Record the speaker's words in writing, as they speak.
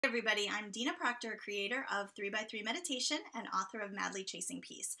Hey everybody, I'm Dina Proctor, creator of 3x3 Meditation and author of Madly Chasing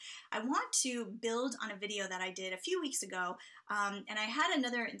Peace. I want to build on a video that I did a few weeks ago, and I had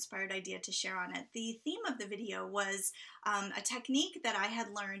another inspired idea to share on it. The theme of the video was a technique that I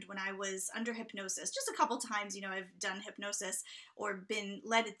had learned when I was under hypnosis. Just a couple times, I've done hypnosis or been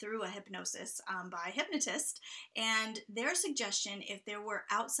led through a hypnosis by a hypnotist, and their suggestion, if there were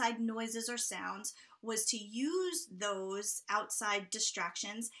outside noises or sounds, was to use those outside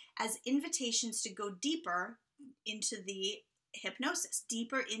distractions as invitations to go deeper into the hypnosis,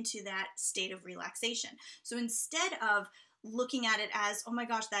 deeper into that state of relaxation. So instead of looking at it as, oh my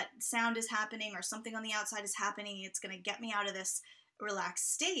gosh, that sound is happening or something on the outside is happening, it's going to get me out of this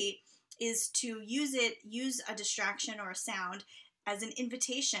relaxed state, is to use a distraction or a sound as an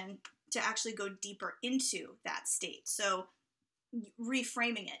invitation to actually go deeper into that state. So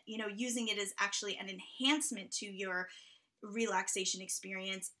reframing it, using it as actually an enhancement to your relaxation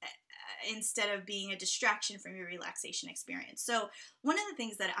experience instead of being a distraction from your relaxation experience. So one of the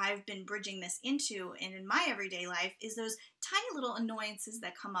things that I've been bridging this into and in my everyday life is those tiny little annoyances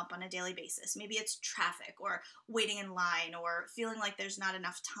that come up on a daily basis. Maybe it's traffic or waiting in line or feeling like there's not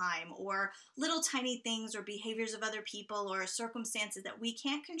enough time or little tiny things or behaviors of other people or circumstances that we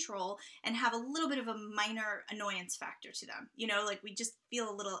can't control and have a little bit of a minor annoyance factor to them. Like we just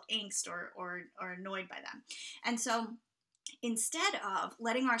feel a little angst or annoyed by them. And so instead of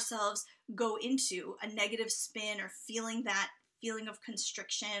letting ourselves go into a negative spin or feeling that feeling of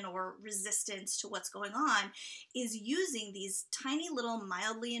constriction or resistance to what's going on, is using these tiny little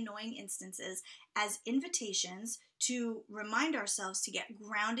mildly annoying instances as invitations to remind ourselves to get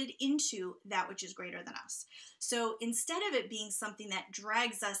grounded into that which is greater than us. So instead of it being something that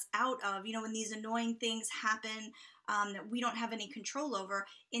drags us out of, when these annoying things happen that we don't have any control over,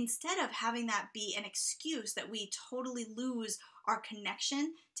 instead of having that be an excuse that we totally lose our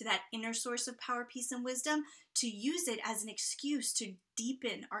connection to that inner source of power, peace, and wisdom, to use it as an excuse to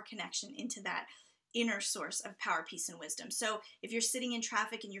deepen our connection into that inner source of power, peace, and wisdom. So if you're sitting in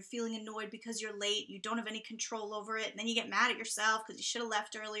traffic and you're feeling annoyed because you're late, you don't have any control over it, and then you get mad at yourself because you should have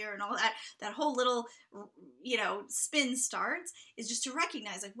left earlier and all that whole little, spin starts, is just to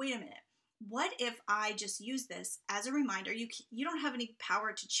recognize, like, wait a minute. What if I just use this as a reminder? You don't have any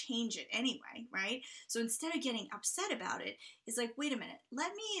power to change it anyway, right? So instead of getting upset about it, it's like, wait a minute,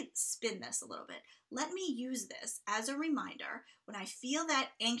 let me spin this a little bit. Let me use this as a reminder when I feel that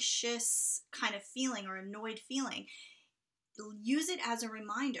anxious kind of feeling or annoyed feeling. Use it as a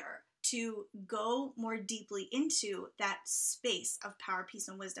reminder to go more deeply into that space of power, peace,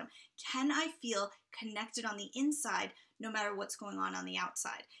 and wisdom. Can I feel connected on the inside no matter what's going on the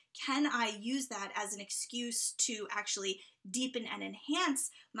outside? Can I use that as an excuse to actually deepen and enhance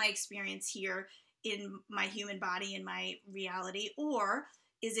my experience here in my human body, in my reality, or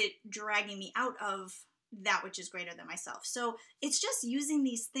is it dragging me out of that which is greater than myself? So it's just using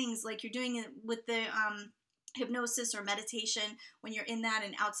these things like you're doing it with the hypnosis or meditation. When you're in that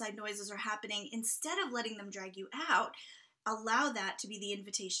and outside noises are happening, instead of letting them drag you out, allow that to be the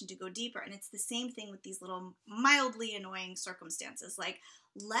invitation to go deeper. And it's the same thing with these little mildly annoying circumstances. Like,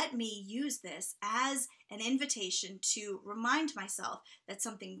 let me use this as an invitation to remind myself that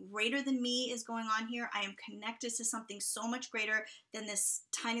something greater than me is going on here. I am connected to something so much greater than this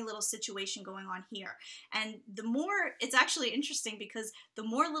tiny little situation going on here. And the more, it's actually interesting because the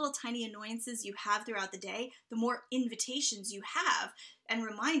more little tiny annoyances you have throughout the day, the more invitations you have and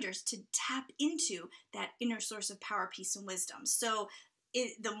reminders to tap into that inner source of power, peace, and wisdom. So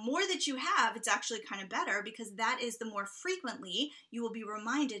the more that you have, it's actually kind of better, because that is the more frequently you will be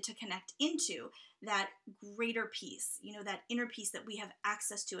reminded to connect into that greater peace, that inner peace that we have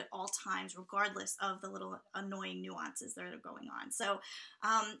access to at all times, regardless of the little annoying nuances that are going on. So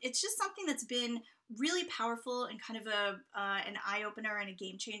it's just something that's been really powerful and kind of an eye-opener and a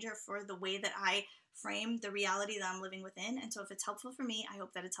game changer for the way that I frame the reality that I'm living within. And so if it's helpful for me, I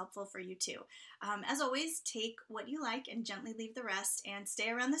hope that it's helpful for you too. As always, take what you like and gently leave the rest, and stay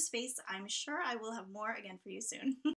around the space. I'm sure I will have more again for you soon.